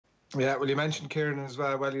Yeah, well, you mentioned Kieran as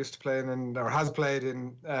well used to playing in, or has played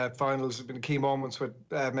in finals. Have been key moments with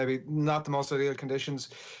maybe not the most ideal conditions.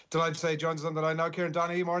 Delighted to say joins us on the line now. Kieran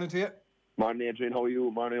Donaghy, morning to you. Morning, Adrian. How are you?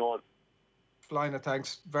 Morning, on. Flying it,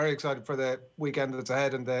 thanks. Very excited for the weekend that's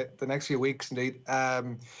ahead and the next few weeks, indeed.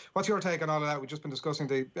 What's your take on all of that? We've just been discussing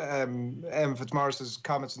the Em Fitzmaurice's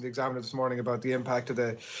comments in the Examiner this morning about the impact of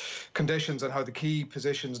the conditions and how the key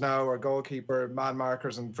positions now are goalkeeper, man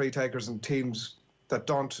markers and free takers, and teams that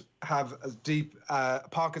don't have as deep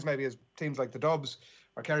pockets maybe as teams like the Dubs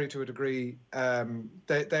or Kerry to a degree.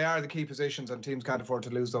 They are the key positions and teams can't afford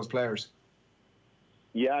to lose those players.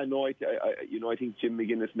 Yeah, no, I think Jim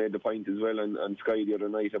McGuinness made the point as well on Sky the other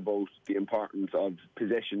night about the importance of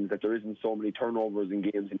possessions, that there isn't so many turnovers in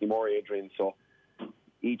games anymore, Adrian. So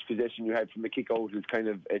each possession you had from the kick-out is kind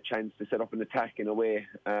of a chance to set up an attack in a way.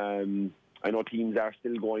 I know teams are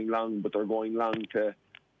still going long, but they're going long to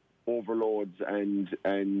overloads and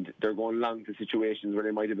they're going long to situations where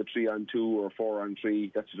they might have a 3-on-2 or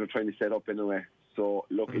 4-on-3. That's what they're trying to set up in a way. So,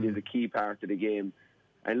 look, it is a key part of the game.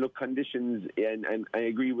 And look, conditions, and I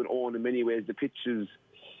agree with Owen in many ways. The good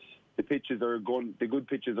pitches are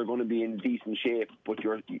going to be in decent shape, but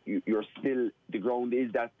you're still, the ground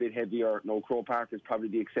is that bit heavier. Now, Croke Park is probably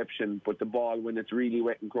the exception, but the ball, when it's really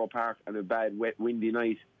wet in Croke Park and a bad, wet, windy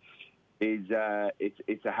night, it's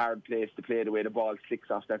a hard place to play. The way the ball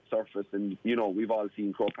slicks off that surface, and we've all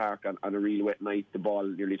seen Croke Park on a really wet night. The ball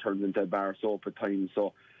nearly turns into a bar of soap at times.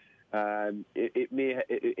 So.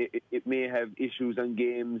 It may have issues on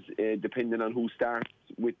games depending on who starts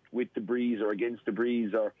with the breeze or against the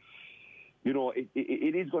breeze, or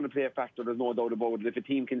it is going to play a factor. There's no doubt about it. If a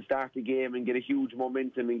team can start the game and get a huge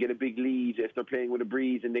momentum and get a big lead, if they're playing with a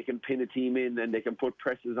breeze and they can pin a team in and they can put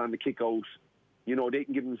presses on the kick out, they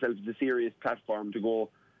can give themselves a serious platform to go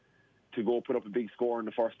put up a big score in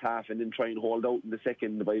the first half and then try and hold out in the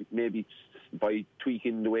second by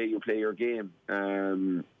tweaking the way you play your game.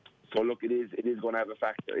 So look, it is going to have a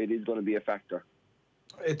factor. It is going to be a factor.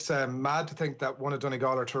 It's mad to think that one of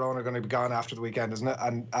Donegal or Tyrone are going to be gone after the weekend, isn't it?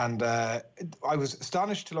 And I was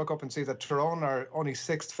astonished to look up and see that Tyrone are only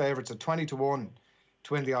sixth favourites at 20-1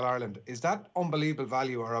 to win the All Ireland. Is that unbelievable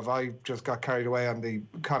value, or have I just got carried away on the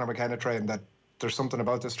Conor McKenna train that there's something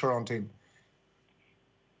about this Tyrone team?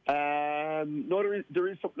 No, there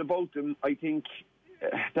is something about them. I think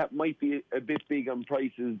that might be a bit big on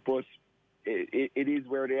prices, but it is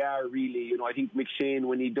where they are, really. I think McShane,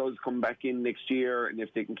 when he does come back in next year, and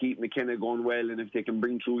if they can keep McKenna going well, and if they can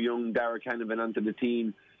bring through young Darragh Canavan onto the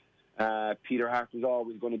team, Peter Hart is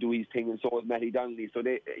always going to do his thing, and so is Matty Donnelly. So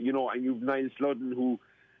they, and you've Niall Sludden, who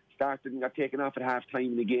started and got taken off at half time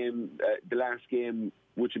in the game, the last game,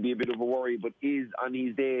 which would be a bit of a worry, but is on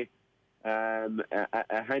his day.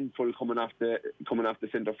 A handful coming off the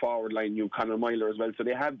centre forward line. You Conor Myler as well. So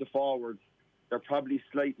they have the forwards. They're probably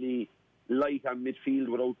slightly light on midfield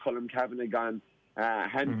without Colm Cavan gone.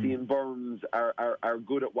 Hampsey and Burns are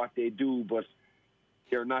good at what they do, but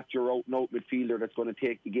they're not your out-and-out midfielder that's going to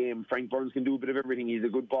take the game. Frank Burns can do a bit of everything. He's a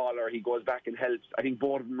good baller. He goes back and helps. I think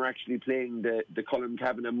both of them are actually playing the Colm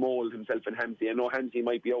Cavan mould, himself and Hampsey. I know Hampsey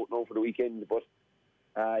might be out now for the weekend, but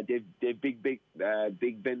they've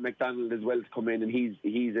big Ben McDonald as well to come in, and he's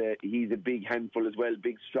a big handful as well,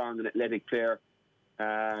 big, strong and athletic player.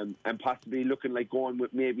 And possibly looking like going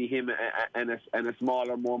with maybe him and a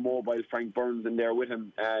smaller, more mobile Frank Burns in there with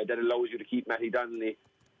him, that allows you to keep Matty Donnelly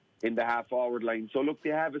in the half-forward line. So look, they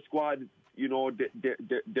have a squad,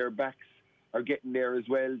 their backs are getting there as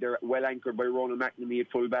well. They're well anchored by Ronan McNamee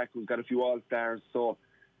at full-back, who's got a few all-stars. So,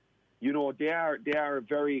 they are a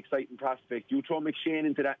very exciting prospect. You throw McShane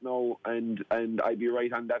into that now, and I'd be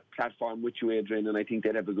right on that platform with you, Adrian, and I think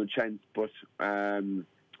they'd have a good chance. But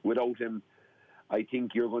without him, I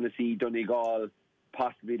think you're going to see Donegal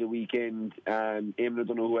possibly the weekend. Eamon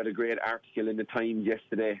O'Donoghue, who had a great article in the Times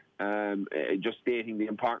yesterday, just stating the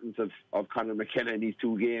importance of Conor McKenna in these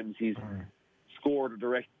two games. He's scored a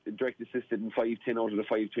direct assisted in 5-10 out of the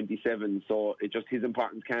 5-27, so his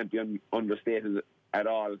importance can't be understated at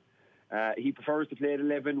all. He prefers to play at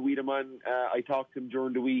 11. Wiedemann, I talked to him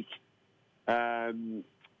during the week.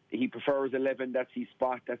 He prefers 11. That's his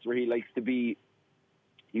spot. That's where he likes to be.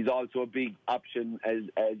 He's also a big option, as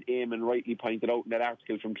Eamon rightly pointed out in that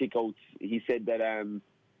article from Kickouts. He said that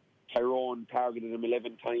Tyrone targeted him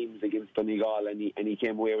 11 times against Donegal, and he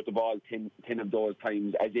came away with the ball 10 of those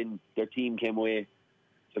times, as in their team came away.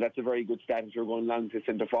 So that's a very good stat if you're going long to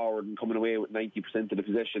centre forward and coming away with 90% of the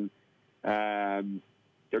possession.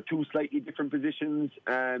 They're two slightly different positions.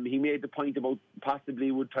 He made the point about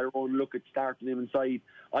possibly would Tyrone look at starting him inside.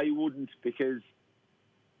 I wouldn't, because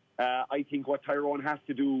I think what Tyrone has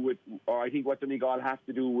to do I think what Donegal has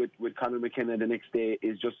to do with Conor McKenna the next day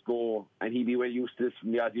is just go, and he'd be well used to this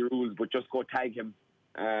from the Aussie rules, but just go tag him.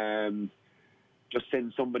 Just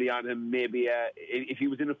send somebody on him. Maybe if he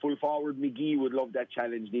was in a full forward, McGee would love that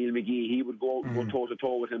challenge. Neil McGee, he would go toe to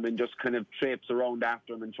toe with him and just kind of traipse around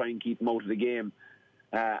after him and try and keep him out of the game.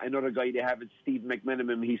 Another guy they have is Steve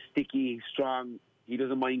McMenamin. He's sticky, he's strong. He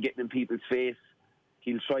doesn't mind getting in people's face.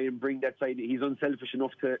 He'll try and bring that side. He's unselfish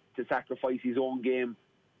enough to sacrifice his own game,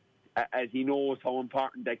 as he knows how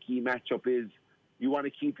important that key matchup is. You want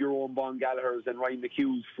to keep your own Bon Gallaghers and Ryan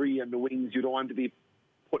McHugh's free on the wings. You don't want to be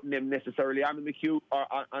putting them necessarily on the McHugh or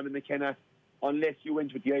on the McKenna, unless you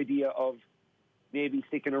went with the idea of maybe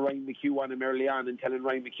sticking a Ryan McHugh on him early on and telling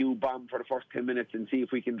Ryan McHugh bomb for the first 10 minutes and see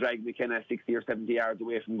if we can drag McKenna 60 or 70 yards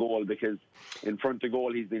away from goal, because in front of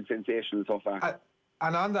goal he's been sensational so far.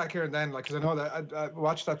 And on that, Kieran, then, like, because I know that I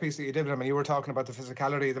watched that piece that you did with him, and you were talking about the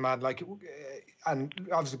physicality of the man, like, and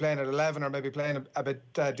obviously playing at 11 or maybe playing a bit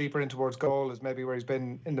deeper in towards goal is maybe where he's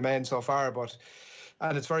been in the main so far.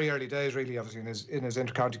 And it's very early days, really, obviously in his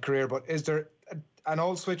inter-county career. But is there an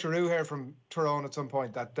old switcheroo here from Tyrone at some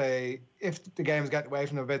point that if the game's getting away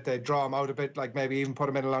from him a bit, they draw him out a bit, like maybe even put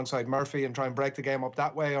him in alongside Murphy and try and break the game up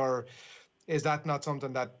that way, or is that not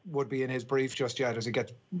something that would be in his brief just yet as he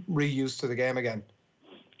gets reused to the game again?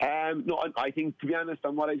 No, I think, to be honest,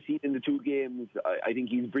 on what I've seen in the two games, I think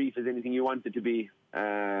he's brief as anything you want it to be.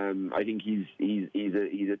 I think he's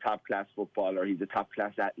a top class footballer. He's a top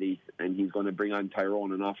class athlete, and he's going to bring on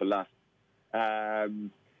Tyrone an awful lot. I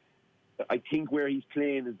think where he's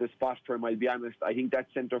playing is the spot for him. I'll be honest. I think that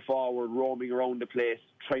centre forward roaming around the place,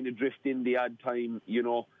 trying to drift in the odd time. If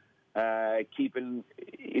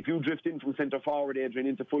you drift in from centre forward, Adrian,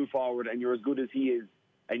 into full forward, and you're as good as he is,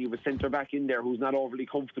 and you have a centre back in there who's not overly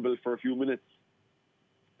comfortable for a few minutes,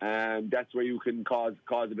 that's where you can cause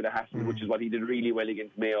a bit of hassle, which is what he did really well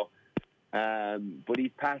against Mayo. But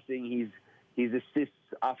his passing, his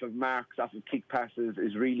assists off of marks, off of kick passes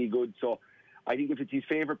is really good. So I think if it's his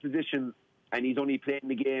favourite position and he's only playing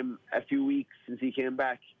the game a few weeks since he came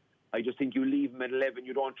back, I just think you leave him at 11.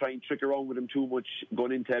 You don't try and trick around with him too much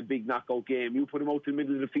going into a big knockout game. You put him out to the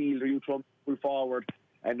middle of the field, or you throw him full forward,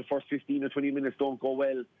 and the first 15 or 20 minutes don't go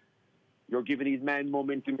well, you're giving his man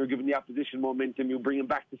momentum, you're giving the opposition momentum, you bring him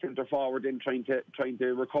back to centre forward and trying to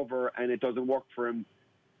recover, and it doesn't work for him.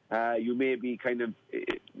 You may be kind of,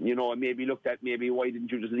 maybe looked at, maybe why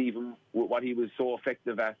didn't you just leave him with what he was so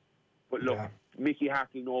effective at? But look, Mickey Hart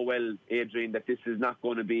will know well, Adrian, that this is not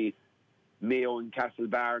going to be Mayo and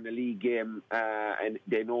Castlebar in a league game, and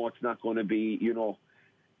they know it's not going to be,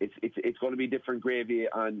 it's going to be different gravy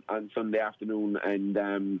on Sunday afternoon,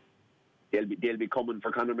 and they'll be coming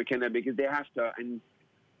for Conor McKenna because they have to, and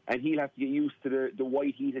he'll have to get used to the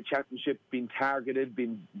White Heated Championship, being targeted,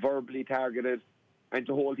 being verbally targeted, and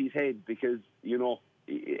to hold his head, because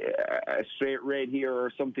a straight red here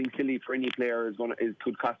or something silly for any player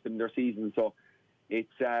could cost them their season. So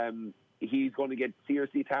it's he's going to get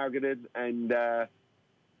seriously targeted, and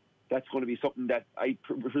that's going to be something that I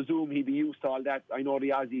presume he'll be used to all that. I know the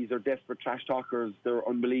Aussies are desperate trash talkers. They're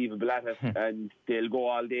unbelievable at it, and they'll go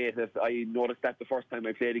all day at it. I noticed that the first time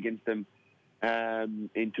I played against them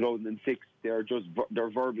in 2006. Their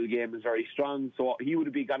verbal game is very strong. So he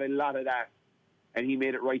would have got a lot of that, and he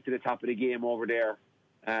made it right to the top of the game over there.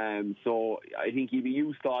 So I think he'll be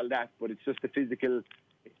used to all that, but it's just the physical.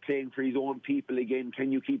 It's playing for his own people again.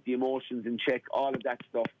 Can you keep the emotions in check? All of that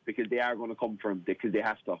stuff, because they are going to come for him, because they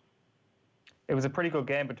have to. It was a pretty good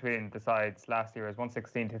game between the sides last year. It was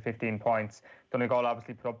 116 to 15 points. Donegal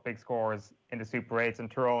obviously put up big scores in the Super 8s,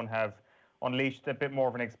 and Tyrone have unleashed a bit more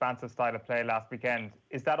of an expansive style of play last weekend.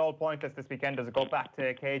 Is that all pointless this weekend? Does it go back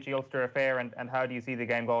to KG Ulster affair, and how do you see the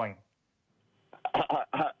game going?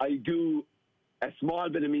 I do. A small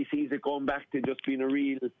bit of me sees it going back to just being a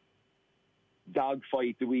real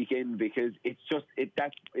dogfight the weekend, because it's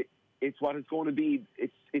what it's going to be.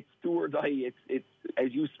 It's do or die. It's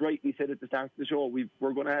as you rightly said at the start of the show,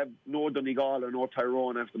 we're going to have no Donegal or no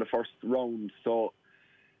Tyrone after the first round, so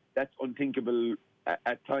that's unthinkable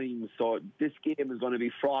at times. So this game is going to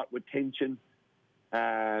be fraught with tension.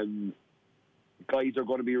 Guys are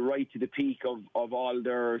going to be right to the peak of all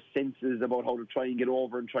their senses about how to try and get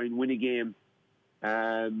over and try and win a game.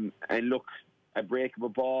 And look, a break of a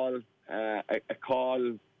ball, a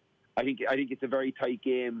call. I think it's a very tight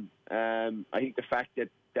game. I think the fact that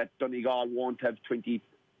Donegal won't have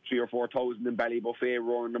 23,000 or 4,000 in Ballybuffet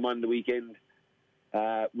roaring them on the weekend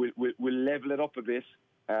will level it up a bit.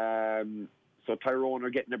 So Tyrone are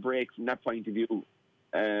getting a break from that point of view.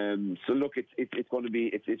 So look, it's going to be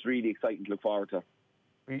it's really exciting to look forward to.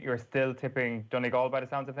 you're still tipping Donegal by the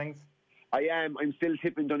sounds of things? I am. I'm still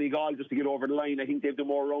tipping Donegal just to get over the line. I think they've the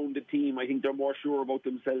more rounded team. I think they're more sure about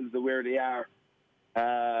themselves than where they are.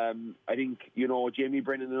 I think, Jamie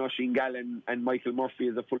Brennan and Oisin Gallen and Michael Murphy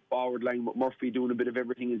as a full forward line. Murphy doing a bit of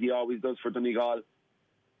everything as he always does for Donegal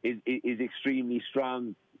is extremely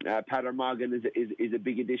strong. Peadar Morgan is a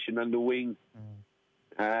big addition on the wing.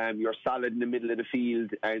 You're solid in the middle of the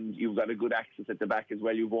field, and you've got a good access at the back as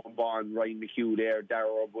well. You've Owen Bourne, Ryan McHugh there,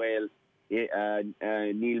 Darragh O'Boyle,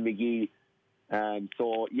 Neil McGee.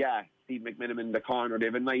 Steve McMenamin in the corner. They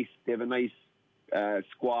have a nice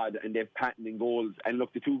squad, and they've Patton in goals. And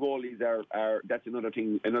look, the two goalies are that's another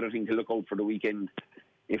thing to look out for the weekend.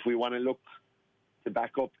 If we want to look to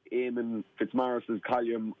back up Eamon Fitzmaurice's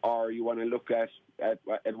column, or you want to look at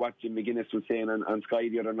what Jim McGuinness was saying on Sky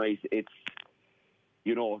the other night, it's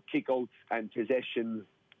kickouts and possession,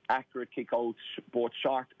 accurate kickouts, both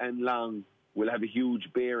short and long, will have a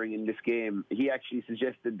huge bearing in this game. He actually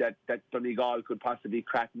suggested that Donegal could possibly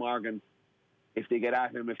crack Morgan if they get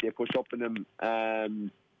at him, if they push up on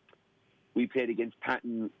him. We played against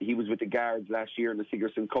Patton. He was with the Guards last year in the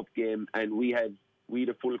Sigerson Cup game, and we had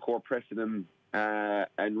a full court press on him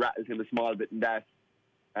and rattled him a small bit in that.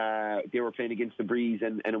 They were playing against the breeze,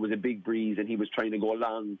 and it was a big breeze, and he was trying to go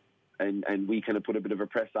long, and we kind of put a bit of a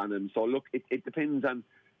press on him. So look, it depends on,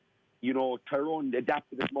 Tyrone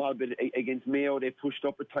adapted a small bit against Mayo. They pushed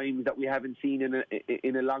up at times that we haven't seen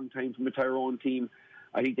in a long time from the Tyrone team.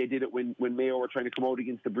 I think they did it when Mayo were trying to come out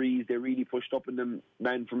against the breeze. They really pushed up in them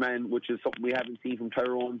man for man, which is something we haven't seen from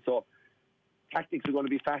Tyrone. So tactics are going to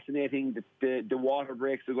be fascinating. The water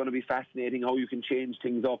breaks are going to be fascinating, how you can change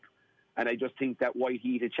things up. And I just think that white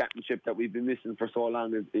heated championship that we've been missing for so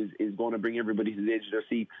long is going to bring everybody to the edge of their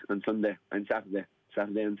seats on Sunday and Saturday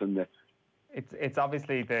and Sunday. It's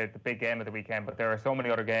obviously the big game of the weekend, but there are so many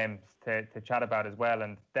other games to chat about as well,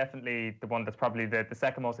 and definitely the one that's probably the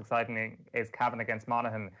second most exciting is Cavan against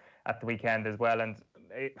Monaghan at the weekend as well. And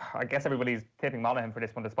I guess everybody's tipping Monaghan for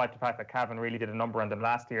this one, despite the fact that Cavan really did a number on them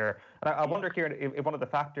last year. And I wonder, Kieran, if one of the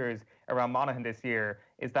factors around Monaghan this year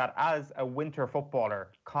is that as a winter footballer,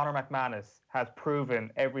 Conor McManus has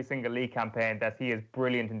proven every single league campaign that he is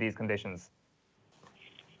brilliant in these conditions.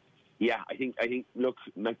 Yeah, I think. Look,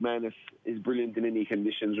 McManus is brilliant in any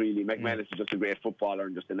conditions. Really, McManus is just a great footballer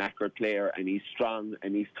and just an accurate player, and he's strong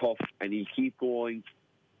and he's tough and he'll keep going.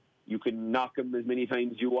 You can knock him as many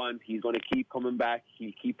times as you want. He's going to keep coming back.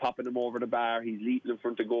 He'll keep popping him over the bar. He's leading in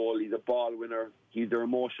front of goal. He's a ball winner. He's their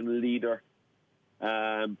emotional leader.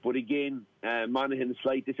 But again, Monaghan's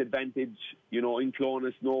slight disadvantage. In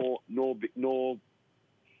Clonus, no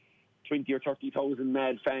 20 or 30,000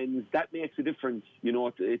 mad fans. That makes a difference.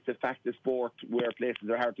 It's a fact of sport where places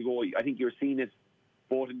are hard to go. I think you're seeing it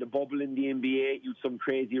both in the bubble in the NBA. You some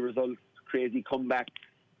crazy results, crazy comebacks.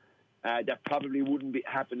 That probably wouldn't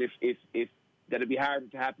happen if that'd be harder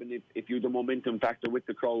to happen if you're the momentum factor with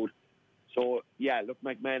the crowd. So yeah, look,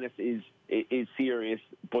 McManus is serious,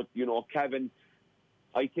 but Cavan.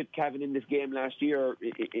 I tipped Cavan in this game last year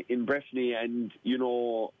in Breffni, and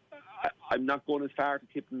I'm not going as far to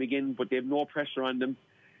tip them again, but they have no pressure on them.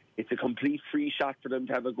 It's a complete free shot for them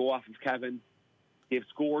to have a go off of Cavan. They've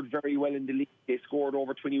scored very well in the league. They scored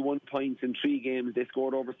over 21 points in 3 games. They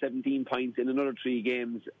scored over 17 points in another 3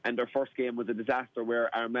 games. And their first game was a disaster where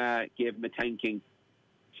Armagh gave them a tanking.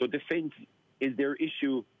 So defence is their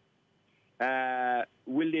issue.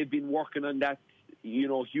 Will they've been working on that,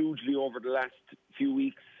 hugely over the last few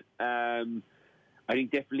weeks? I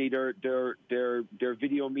think definitely their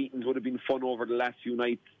video meetings would have been fun over the last few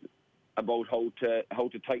nights about how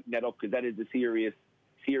to tighten that up, because that is a serious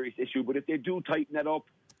issue. But if they do tighten that up,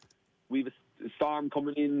 we've a storm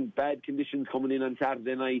coming in, bad conditions coming in on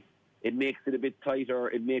Saturday night. It makes it a bit tighter.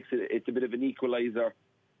 It's a bit of an equaliser.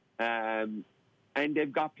 And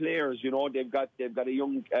they've got players, they've got a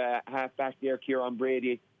young half-back there, Kieran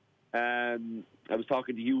Brady. I was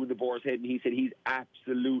talking to you in the Boar's Head, and he said he's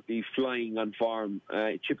absolutely flying on form,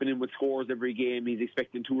 chipping in with scores every game. He's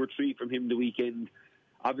expecting 2 or 3 from him the weekend.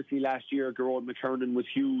 Obviously, last year, Gerard McKernan was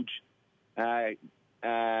huge. Stats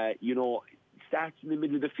in the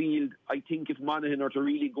middle of the field. I think if Monaghan are to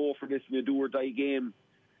really go for this in a do-or-die game,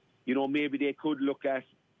 maybe they could look at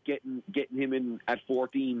getting him in at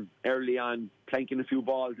 14 early on, planking a few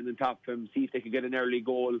balls in the top of him, see if they could get an early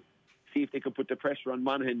goal, see if they could put the pressure on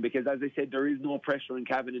Monaghan, because as I said, there is no pressure on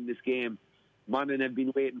Cavan in this game. Monaghan have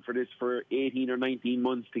been waiting for this for 18 or 19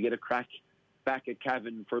 months to get a crack back at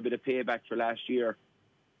Cavan for a bit of payback for last year.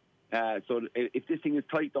 So if this thing is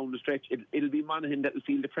tight down the stretch, it'll be Monaghan that will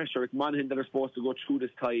feel the pressure. It's Monaghan that are supposed to go through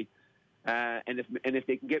this tie. And if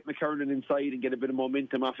they can get McKernan inside and get a bit of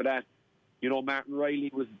momentum off of that, You know, Martin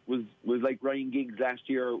Riley was like Ryan Giggs last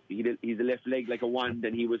year. He's a left leg like a wand,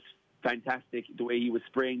 and he was fantastic the way he was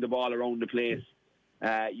spraying the ball around the place.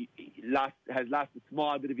 Has lost a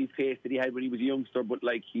small bit of his pace that he had when he was a youngster, but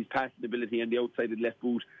like his passing ability and the outside of the left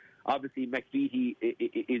boot. Obviously, McVitie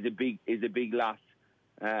is a big loss.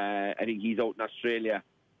 I think he's out in Australia.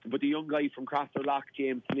 But the young guy from Crosserlock,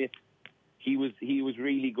 James Smith, he was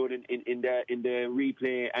really good in the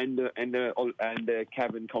replay and the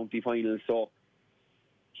Cavan county final. So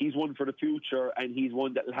he's one for the future, and he's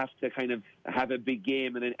one that will have to kind of have a big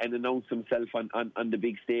game and announce himself on the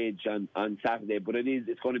big stage on Saturday. But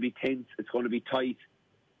it's going to be tense. It's going to be tight.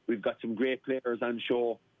 We've got some great players on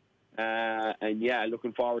show. And yeah,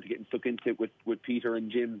 looking forward to getting stuck into it with Peter and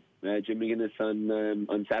Jim McGuinness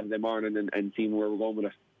on Saturday morning and seeing where we're going with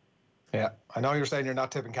it. Yeah, I know you're saying you're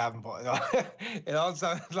not tipping Cavan, but it all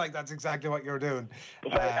sounds like that's exactly what you're doing.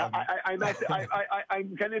 I'm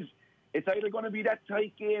kind of. It's either going to be that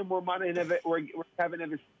tight game where Cavan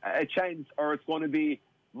have a chance, or it's going to be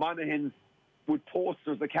Monaghan with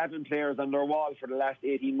posters of Cavan players on their wall for the last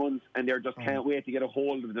 18 months, and they just can't wait to get a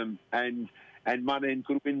hold of them. And Monaghan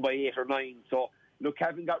could win by 8 or 9. So look,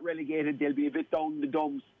 Cavan got relegated; they'll be a bit down in the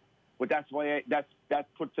dumps, but that's why that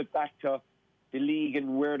puts it back to the league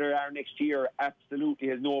and where they are next year. Absolutely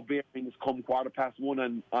has no bearings come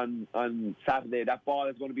 1:15 on Saturday. That ball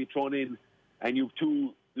is going to be thrown in, and you've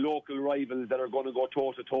two local rivals that are going to go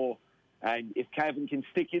toe to toe, and if Cavan can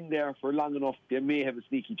stick in there for long enough, they may have a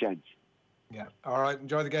sneaky chance. Yeah. All right.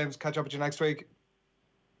 Enjoy the games. Catch up with you next week.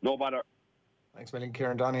 No bother. Thanks, million.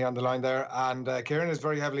 Kieran Donaghy on the line there, and Kieran is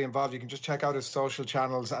very heavily involved. You can just check out his social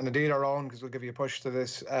channels, and indeed our own, because we'll give you a push to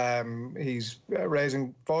this. He's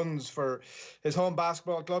raising funds for his home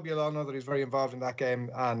basketball club. You'll all know that he's very involved in that game,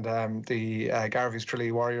 and the Garvey's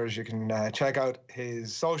Tralee Warriors. You can check out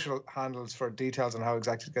his social handles for details on how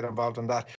exactly to get involved in that.